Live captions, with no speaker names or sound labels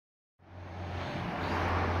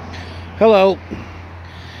Hello,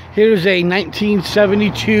 here's a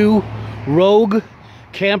 1972 Rogue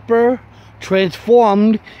camper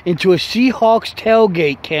transformed into a Seahawks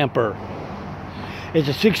tailgate camper. It's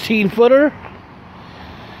a 16-footer.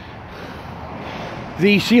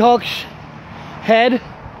 The Seahawks head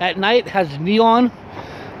at night has neon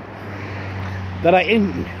that I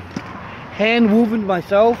hand woven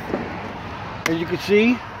myself, as you can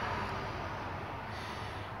see.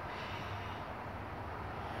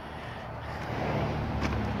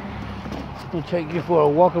 I'll take you for a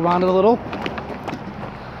walk around it a little.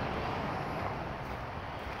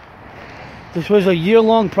 This was a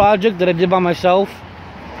year-long project that I did by myself.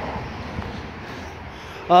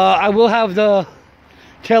 I will have the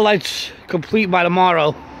taillights complete by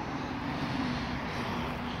tomorrow.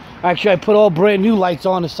 Actually, I put all brand new lights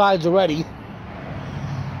on the sides already,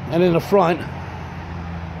 and in the front.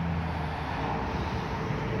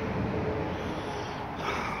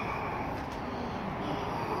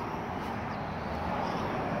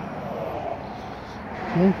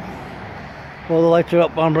 All the lights are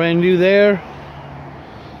up on brand new there.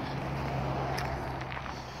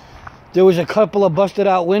 There was a couple of busted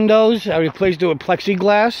out windows. I replaced it with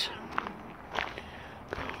plexiglass.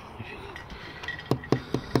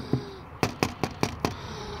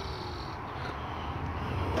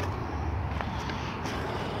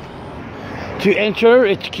 To enter,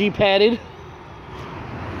 it's keypadded.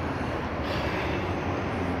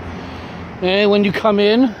 And when you come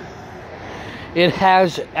in, it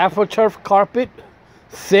has AfroTurf carpet,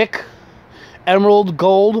 thick, emerald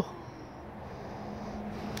gold.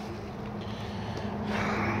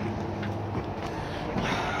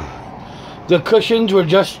 The cushions were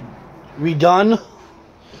just redone.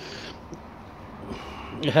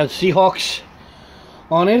 It has Seahawks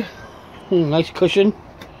on it. Nice cushion.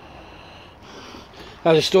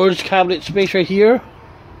 Has a storage cabinet space right here. A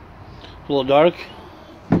little dark.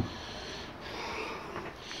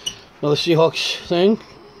 Another Seahawks thing.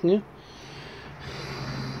 Yeah.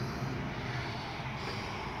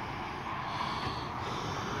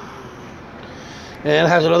 And it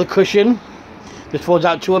has another cushion. This folds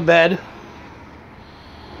out to a bed.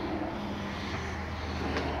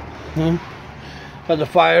 Has a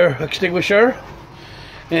fire extinguisher.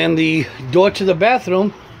 And the door to the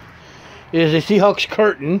bathroom is a Seahawks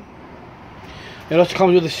curtain. It also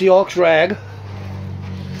comes with a Seahawks rag.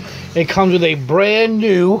 It comes with a brand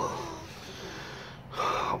new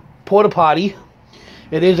porta potty.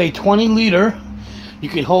 It is a 20-liter. You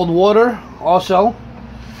can hold water. Also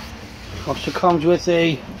comes with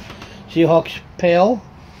a Seahawks pail.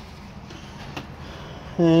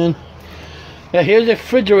 And yeah, here's a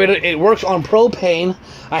refrigerator. It works on propane.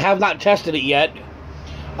 I have not tested it yet.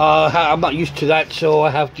 I'm not used to that, so I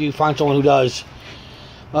have to find someone who does.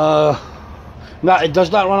 It does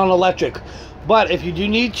not run on electric, but if you do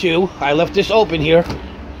need to, I left this open here.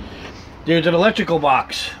 There's an electrical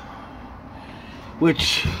box,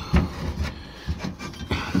 which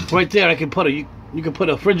right there I can put you can put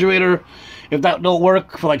a refrigerator if that don't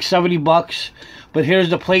work for like 70 bucks. But here's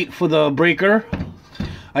the plate for the breaker.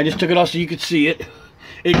 I just took it off so you could see it.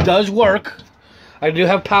 It does work. I do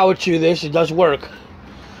have power to this. It does work.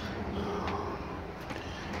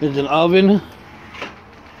 There's an oven.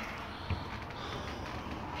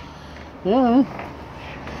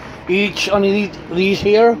 Each underneath these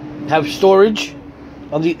here have storage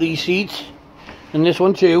of these seats, and this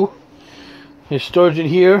one too. There's storage in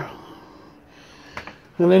here,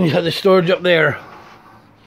 and then you have the storage up there.